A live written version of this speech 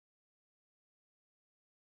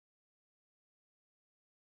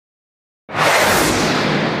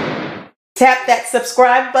Tap that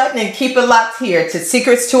subscribe button and keep it locked here to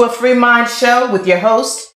Secrets to a Free Mind show with your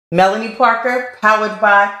host, Melanie Parker, powered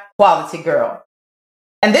by Quality Girl.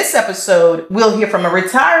 In this episode, we'll hear from a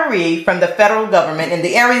retiree from the federal government in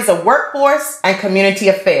the areas of workforce and community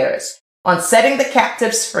affairs on setting the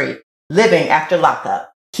captives free, living after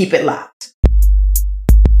lockup. Keep it locked.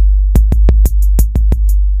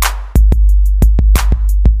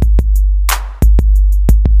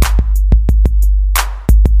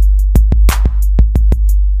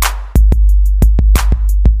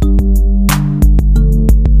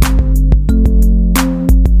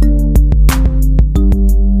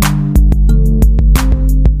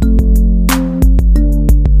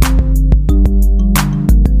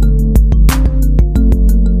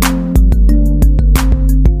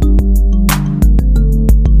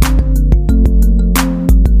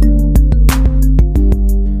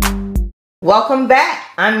 Welcome back.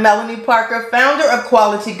 I'm Melanie Parker, founder of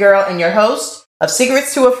Quality Girl and your host of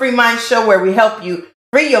Secrets to a Free Mind show, where we help you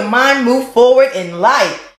free your mind, move forward in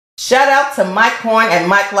life. Shout out to Mike Horn at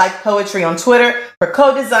Mike Like Poetry on Twitter for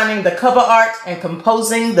co-designing the cover art and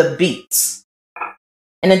composing the beats.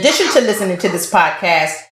 In addition to listening to this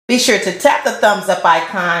podcast, be sure to tap the thumbs up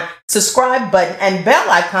icon, subscribe button, and bell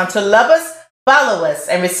icon to love us, follow us,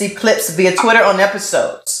 and receive clips via Twitter on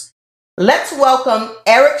episodes. Let's welcome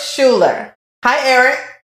Eric Shuler. Hi, Eric.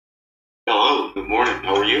 Hello. Good morning.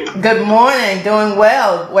 How are you? Good morning. Doing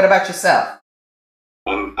well. What about yourself?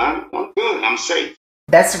 I'm good. I'm safe.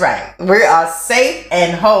 That's right. We are safe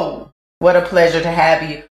and whole. What a pleasure to have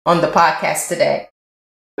you on the podcast today.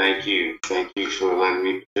 Thank you. Thank you for letting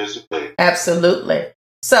me participate. Absolutely.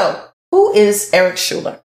 So, who is Eric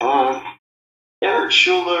Shuler? Eric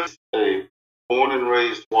Shuler is a born and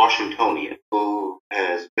raised Washingtonian who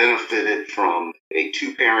has benefited from a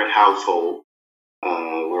two-parent household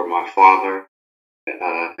where my father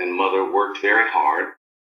and mother worked very hard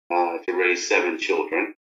to raise 7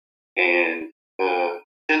 children, and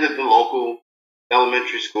attended the local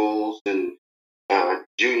elementary schools and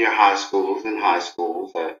junior high schools and high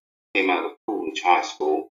schools. I came out of Coolidge High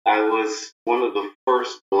School. I was one of the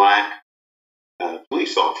first Black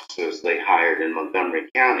police officers they hired in Montgomery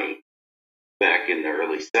County back in the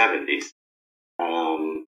early 70s.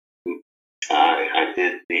 I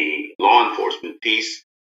did the law enforcement piece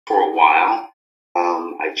for a while.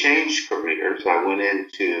 I changed careers. I went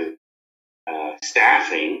into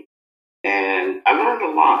staffing, and I learned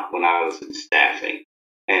a lot when I was in staffing,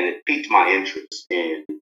 and it piqued my interest in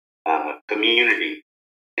community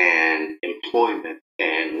and employment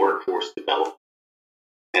and workforce development.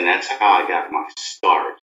 And that's how I got my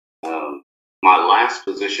start. My last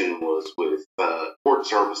position was with Court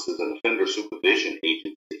Services and Offender Supervision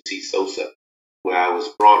Agency, CSOSA, where I was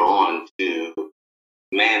brought on to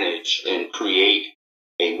manage and create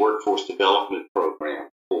a workforce development program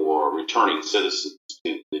for returning citizens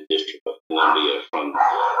to the District of Columbia from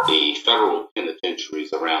the federal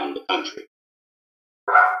penitentiaries around the country.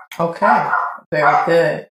 Okay, very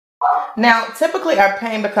good. Now, typically our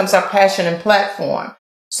pain becomes our passion and platform.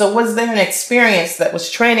 So was there an experience that was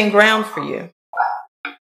training ground for you?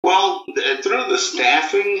 Well, through the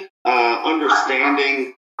staffing,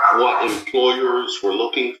 understanding what employers were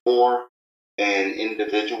looking for and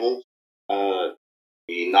individuals,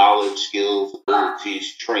 the knowledge, skills,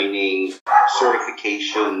 abilities, training,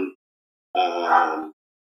 certification, and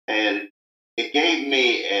it gave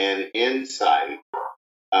me an insight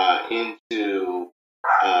into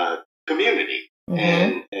community.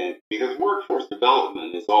 And because workforce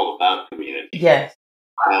development is all about community. Yes.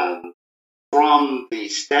 From the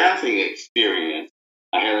staffing experience,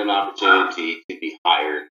 I had an opportunity to be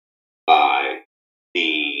hired by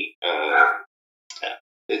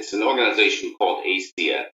it's an organization called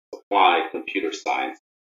ACS, Applied Computer Science.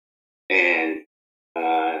 And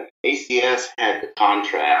ACS had the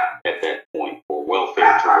contract at that point for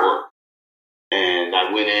welfare to work. And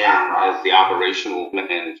I went in as the operational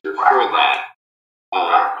manager for that.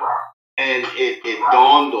 And it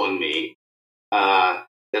dawned on me that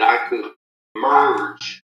I could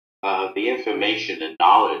merge the information and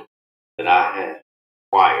knowledge that I had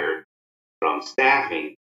acquired from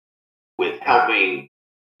staffing with helping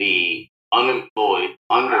the unemployed,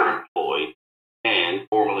 underemployed, and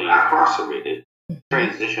formerly incarcerated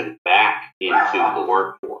transition back into the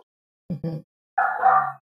workforce.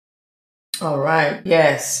 All right.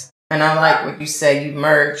 Yes. And I like what you say. You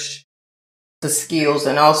merged the skills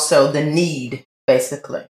and also the need,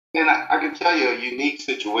 basically. And I can tell you a unique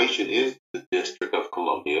situation is the District of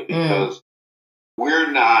Columbia, because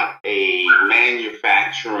we're not a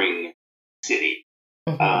manufacturing city.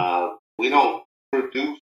 We don't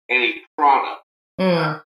produce any product.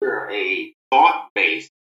 we're a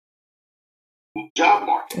thought-based job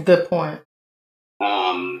market. Good point.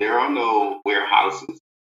 There are no warehouses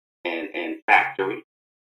and factories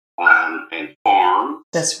and farms.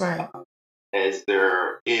 That's right. As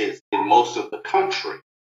there is in most of the country.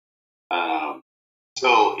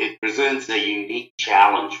 So it presents a unique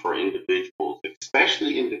challenge for individuals,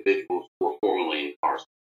 especially individuals who are formerly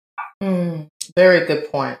incarcerated. Very good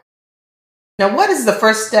point. Now, what is the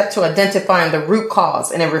first step to identifying the root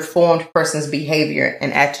cause in a reformed person's behavior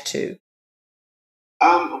and attitude?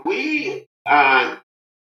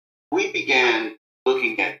 We began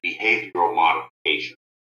looking at behavioral modification.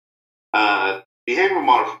 Behavioral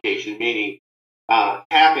modification meaning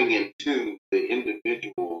tapping into the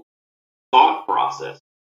individual thought process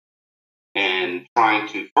and trying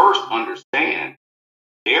to first understand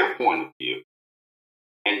their point of view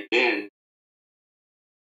and then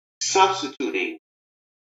substituting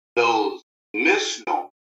those misnomers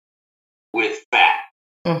with fact.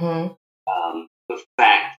 The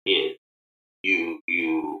fact is, a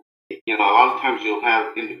lot of times you'll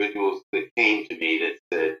have individuals that came to me that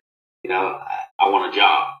said, I want a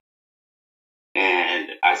job. And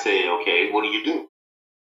I say, okay, what do you do?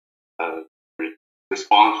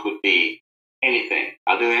 Response would be anything.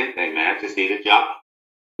 I'll do anything, man. I just need a job.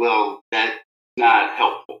 Well, that's not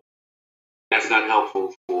helpful. That's not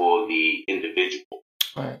helpful for the individual.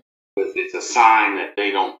 Right. Because it's a sign that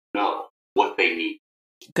they don't know what they need.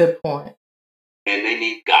 Good point. And they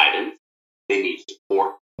need guidance. They need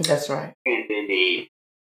support. That's right. And they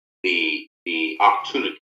need the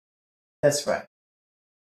opportunity. That's right.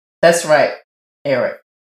 That's right, Eric.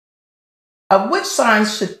 Of which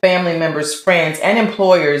signs should family members, friends, and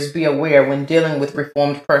employers be aware when dealing with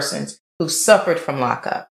reformed persons who suffered from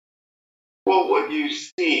lockup? Well, what you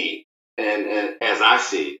see, and as I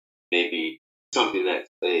see, maybe something that's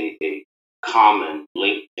a common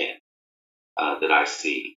LinkedIn that I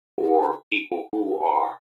see for people who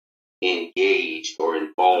are engaged or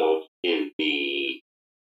involved in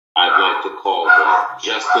I'd like to call that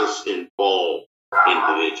justice-involved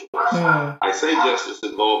individuals. I say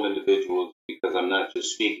justice-involved individuals because I'm not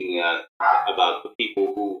just speaking about the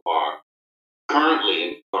people who are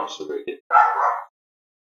currently incarcerated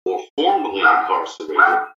or formerly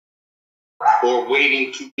incarcerated or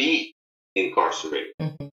waiting to be incarcerated.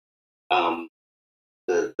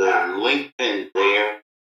 The LinkedIn there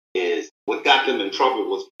is what got them in trouble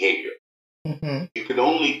was behavior. You can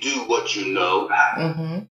only do what you know.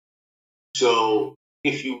 So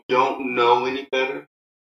if you don't know any better,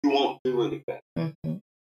 you won't do any better.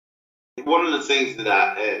 One of the things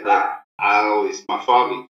that my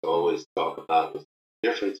father used to always talk about was the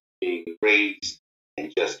difference between raised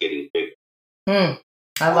and just getting bigger. I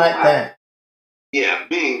like that. Yeah,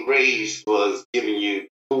 being raised was giving you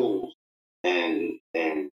tools and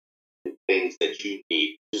things that you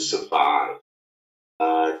need to survive,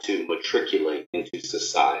 to matriculate into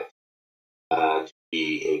society, to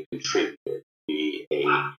be a contributor, to be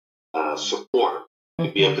a supporter,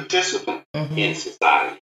 to be a participant in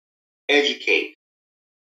society, educate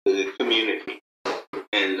the community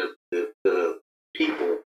and the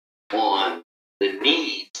people on the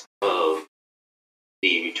needs of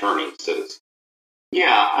the returning citizens.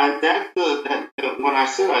 Yeah, when I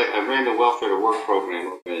said I ran the welfare to work program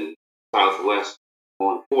over in Southwest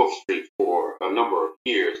on 4th Street for a number of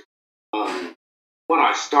years, what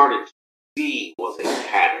I started to see was a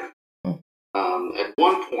pattern. At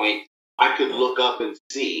one point, I could look up and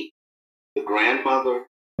see the grandmother,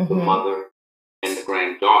 the mother, and the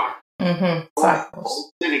granddaughter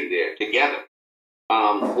all sitting there together,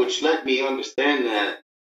 which let me understand that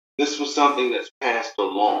this was something that's passed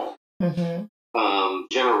along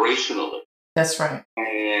generationally. That's right.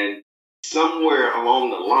 And somewhere along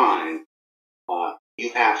the line,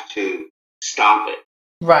 you have to stop it.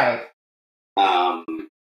 Right.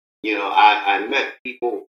 I met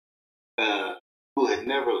people who had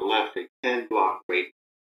never left a 10-block radius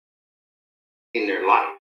in their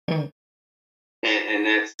life. And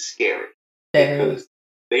that's scary because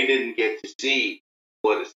they didn't get to see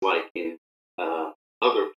what it's like in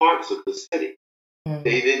other parts of the city.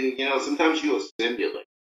 They didn't, sometimes you assimilate.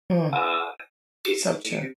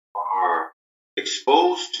 If you are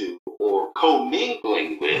exposed to or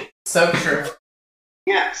commingling with. So true.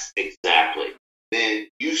 Yes, exactly. Then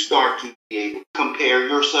you start to be able to compare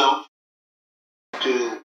yourself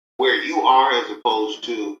to where you are as opposed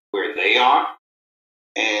to where they are.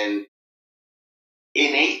 And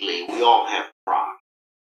innately, we all have pride.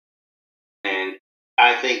 And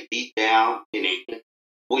I think deep down, innately,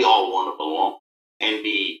 we all want to belong and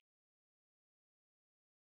be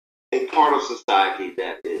a part of society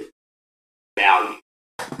that is valued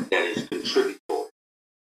that is contributory.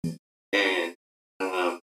 And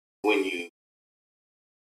when you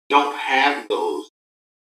don't have those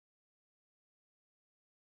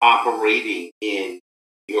operating in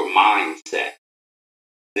your mindset,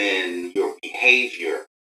 then your behavior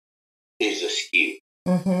is askew.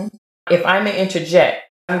 Mm-hmm. If I may interject,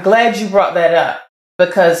 I'm glad you brought that up,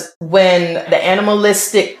 because when the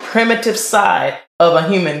animalistic, primitive side of a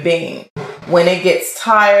human being, when it gets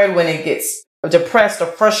tired, when it gets depressed or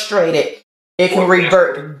frustrated, it can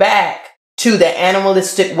revert back to the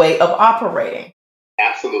animalistic way of operating.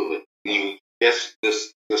 Absolutely. This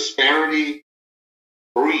disparity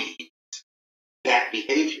breeds that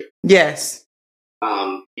behavior. Yes.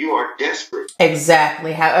 You are desperate.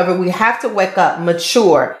 Exactly. However, we have to wake up,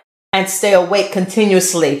 mature, and stay awake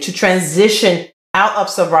continuously to transition out of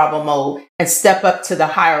survival mode and step up to the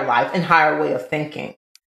higher life and higher way of thinking,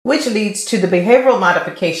 which leads to the behavioral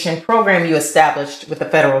modification program you established with the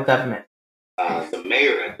federal government. The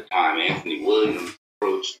mayor at the time, Anthony Williams,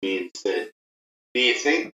 approached me and said, "Do you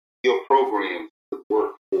think your program would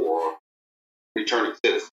work for returning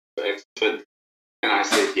citizens, for ex-offenders?" And I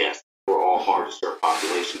said, yes, for all hard-to-serve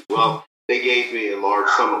populations. Well, they gave me a large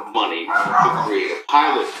sum of money to create a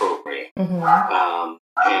pilot program. Mm-hmm.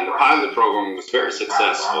 And the pilot program was very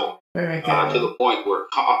successful, to the point where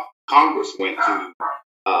Congress went to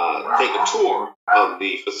take a tour of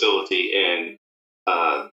the facility, and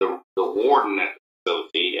the warden at the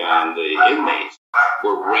facility and the inmates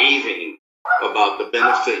were raving about the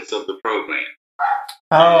benefits of the program.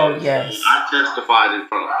 Oh, and yes. I testified in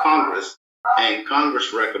front of Congress, and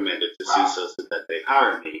Congress recommended to CSOSA that they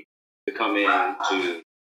hire me to come in to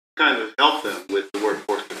kind of help them with the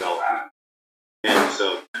workforce development. And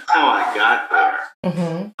so that's how I got there.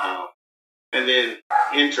 Mm-hmm. And then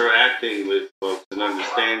interacting with folks and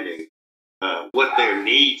understanding what their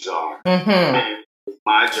needs are. Mm-hmm. And it's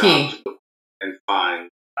my job to go and find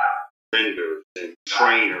vendors and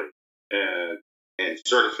trainers and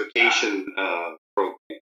certification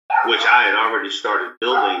programs, which I had already started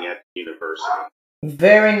building at the university.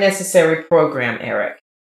 Very necessary program, Eric.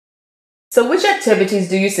 So which activities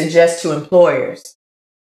do you suggest to employers?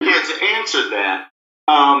 Yeah, to answer that,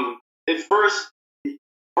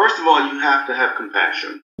 first of all, you have to have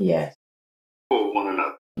compassion. Yes. For one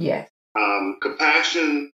another. Yes.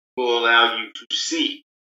 Compassion will allow you to see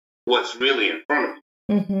what's really in front of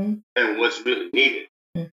you, mm-hmm. and what's really needed.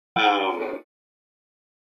 Mm-hmm.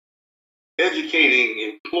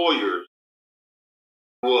 Educating employers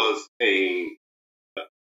was a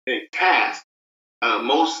task.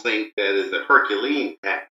 Most think that is a Herculean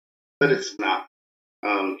task, but it's not.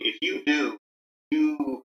 If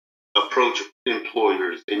you approach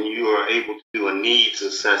employers and you are able to do a needs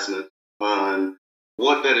assessment on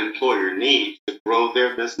what that employer needs to grow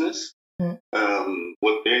their business,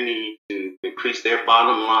 what they need to increase their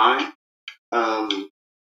bottom line,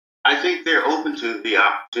 I think they're open to the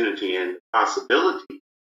opportunity and possibility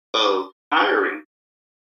of hiring.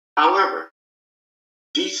 However,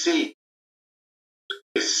 DC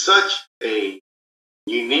is such a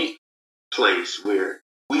unique place where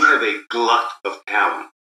we have a glut of talent.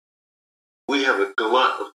 We have a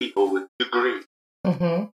glut of people with degrees,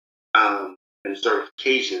 mm-hmm. And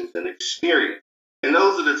certifications and experience. And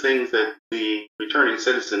those are the things that the returning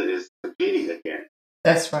citizen is competing against.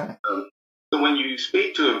 That's right. So when you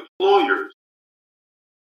speak to employers,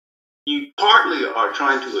 you partly are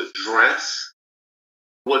trying to address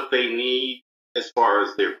what they need as far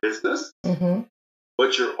as their business, mm-hmm.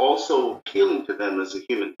 but you're also appealing to them as a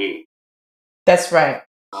human being. That's right.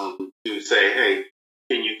 To say, hey,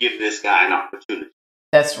 can you give this guy an opportunity?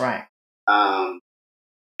 That's right.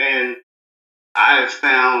 And I have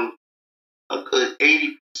found a good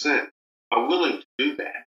 80% are willing to do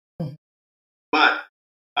that. Mm-hmm. But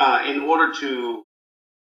in order to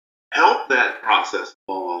help that process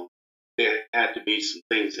along, there had to be some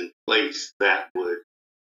things in place that would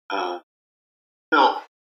help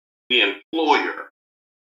the employer,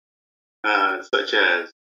 such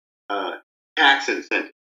as tax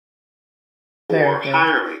incentives for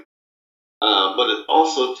hiring. But it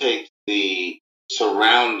also takes the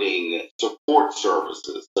surrounding support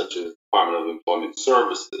services, such as Department of Employment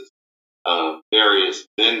Services, various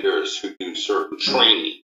vendors who do certain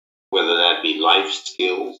training, whether that be life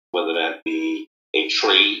skills, whether that be a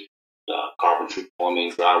trade, carpentry,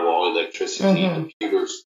 plumbing, drywall, electricity, mm-hmm.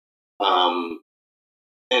 computers.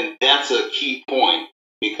 And that's a key point,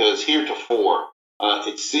 because heretofore,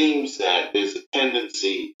 it seems that there's a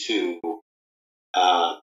tendency to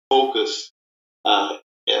focus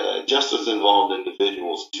justice-involved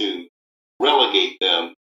individuals to relegate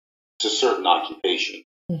them to certain occupations.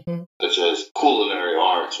 such as culinary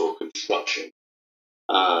arts or construction,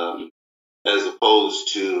 as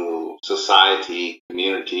opposed to society,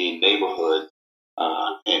 community, neighborhood,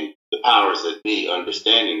 and the powers that be,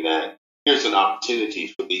 understanding that here's an opportunity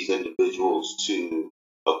for these individuals to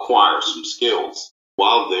acquire some skills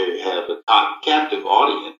while they have a captive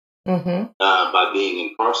audience by being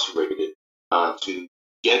incarcerated to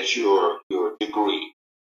get your degree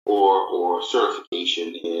or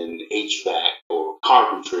certification in HVAC or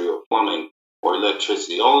carpentry or plumbing or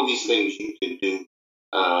electricity. All of these things you can do.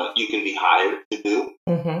 You can be hired to do,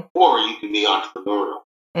 or you can be entrepreneurial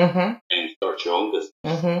and start your own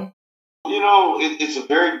business. You know, it's a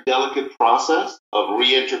very delicate process of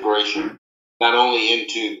reintegration, not only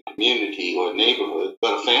into the community or neighborhood,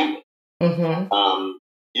 but a family.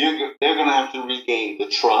 They're going to have to regain the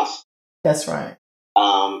trust. That's right.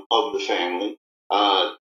 Of the family.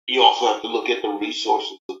 You also have to look at the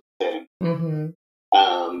resources of the family.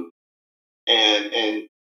 And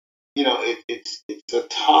you know, it's a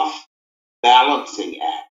tough balancing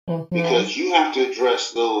act because you have to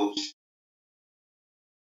address those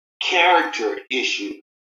character issues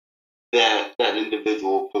that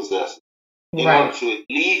individual possesses in order to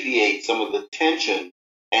alleviate some of the tension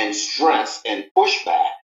and stress and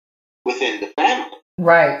pushback within the family.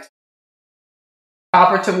 Right.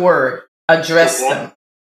 Operative word. Address them.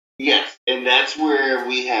 Yes, and that's where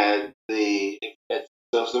we had the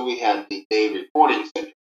day reporting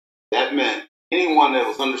center. That meant anyone that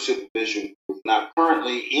was under supervision was not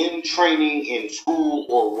currently in training, in school,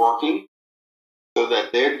 or working, so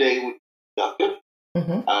that their day would be productive.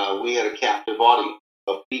 We had a captive audience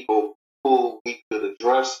of people who we could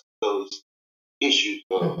address those issues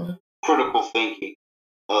of critical thinking,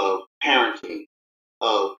 of parenting,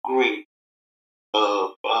 of grief,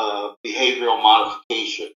 of behavioral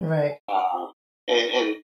modification. Right.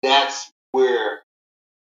 And that's where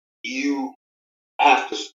you have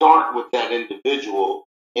to start with that individual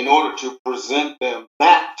in order to present them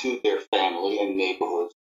back to their family and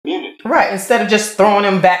neighborhoods, community. Right. Instead of just throwing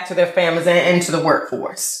them back to their families and into the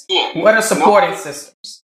workforce. Yeah. What are supporting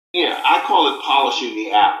systems? Yeah, I call it polishing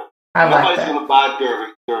the apple. Nobody's going to buy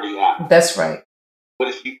dirty apple. That's right. But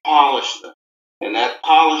if you polish them, and that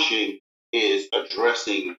polishing is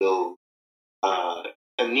addressing those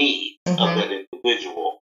needs of that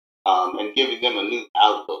individual and giving them a new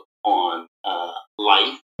outlook on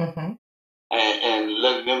life and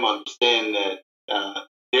letting them understand that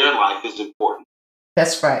their life is important.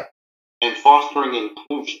 That's right. And fostering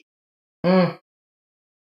inclusion.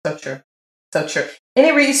 So true. So true.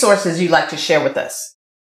 Any resources you'd like to share with us?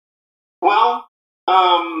 Well,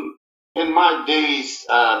 in my days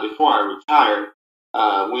before I retired,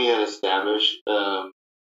 we had established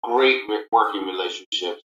great working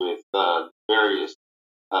relationships with various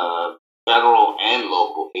federal and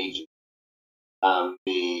local agencies.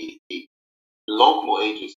 The local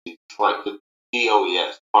agencies like the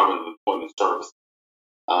DOES, Department of Employment Services.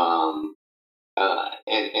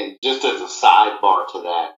 And just as a sidebar to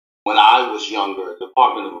that, when I was younger, the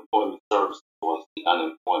Department of Employment Services was the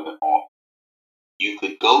unemployment office. You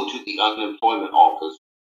could go to the unemployment office,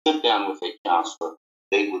 sit down with a counselor.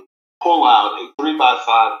 They would pull out a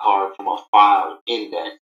 3x5 card from a file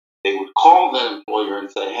index. They would call that employer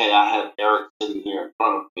and say, hey, I have Eric sitting here in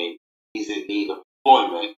front of me. He's in need of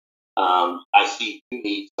employment. I see you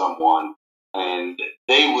need someone. And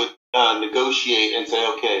they would negotiate and say,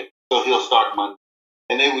 okay, so he'll start Monday.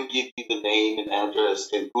 And they would give you the name and address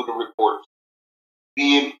and who to report.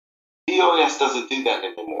 The DOS doesn't do that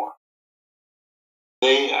anymore.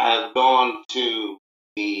 They have gone to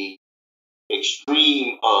the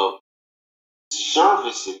extreme of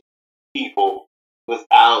servicing people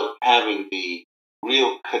without having the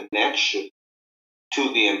real connection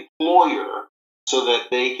to the employer so that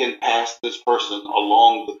they can pass this person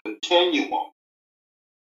along the continuum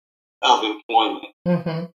of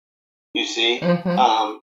employment. You see?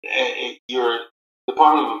 Your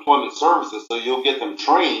Department of Employment Services, so you'll get them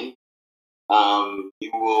trained.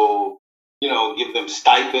 You will, give them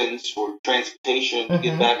stipends for transportation to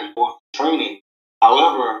get back and forth to training.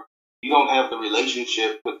 However, you don't have the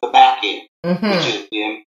relationship with the back end,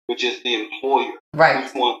 which is the employer, right?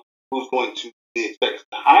 Who's going to be expected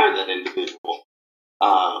to hire that individual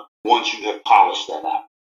once you have polished that out.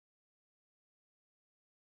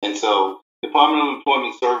 And so, Department of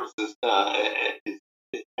Employment Services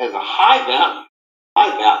has a high value.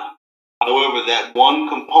 However, that one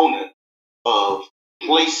component of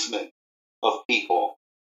placement of people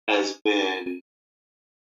has been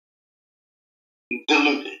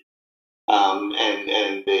diluted,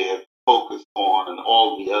 and they have focused on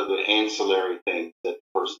all the other ancillary things that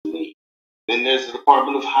the person needs. Then there's the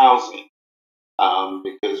Department of Housing,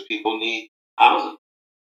 because people need housing.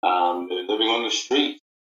 They're living on the street,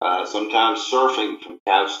 sometimes surfing from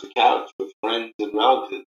couch to couch with friends and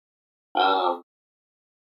relatives,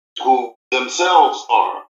 who themselves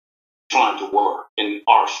are trying to work and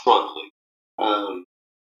are struggling. So,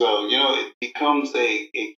 it becomes a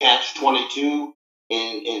catch-22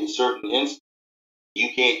 in certain instances. You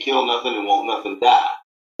can't kill nothing and won't nothing die.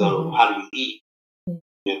 So how do you eat?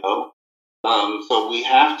 So we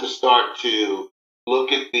have to start to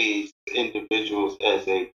look at these individuals as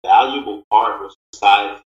a valuable part of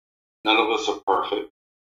society. None of us are perfect.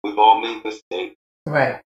 We've all made mistakes.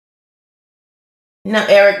 Right. Now,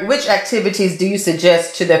 Eric, which activities do you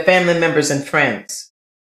suggest to their family members and friends?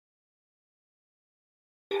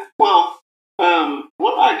 Well,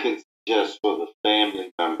 what I can suggest for the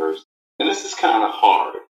family members, and this is kind of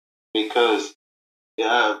hard because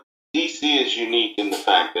DC is unique in the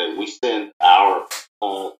fact that we send our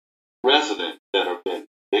residents that have been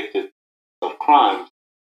convicted of crimes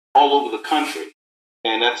all over the country.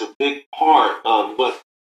 And that's a big part of what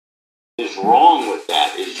is wrong with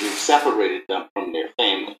that is you've separated them from their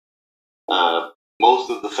family. Most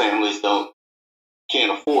of the families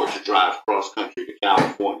can't afford to drive cross country to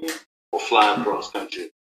California or fly across country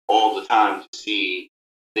all the time to see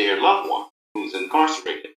their loved one who's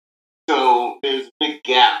incarcerated. So there's a big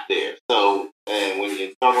gap there. So, and when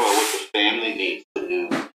you talk about what the family needs to do,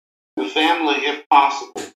 the family, if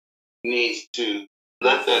possible, needs to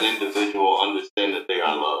let that individual understand that they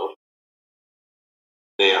are loved,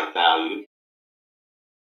 they are valued,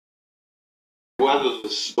 weather the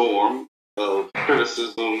storm of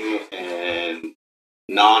criticism and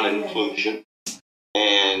non-inclusion,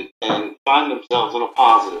 and find themselves in a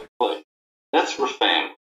positive place. That's for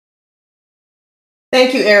family.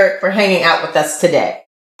 Thank you, Eric, for hanging out with us today.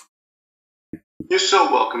 You're so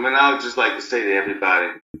welcome. And I would just like to say to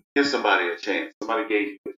everybody, give somebody a chance. Somebody gave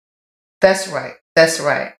you it. That's right. That's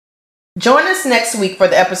right. Join us next week for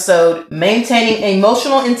the episode, Maintaining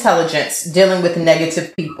Emotional Intelligence, Dealing with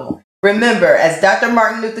Negative People. Remember, as Dr.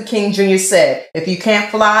 Martin Luther King Jr. said, if you can't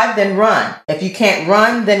fly, then run. If you can't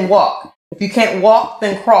run, then walk. If you can't walk,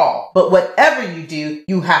 then crawl. But whatever you do,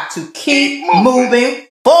 you have to keep moving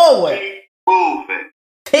forward. Keep moving.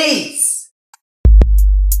 Peace.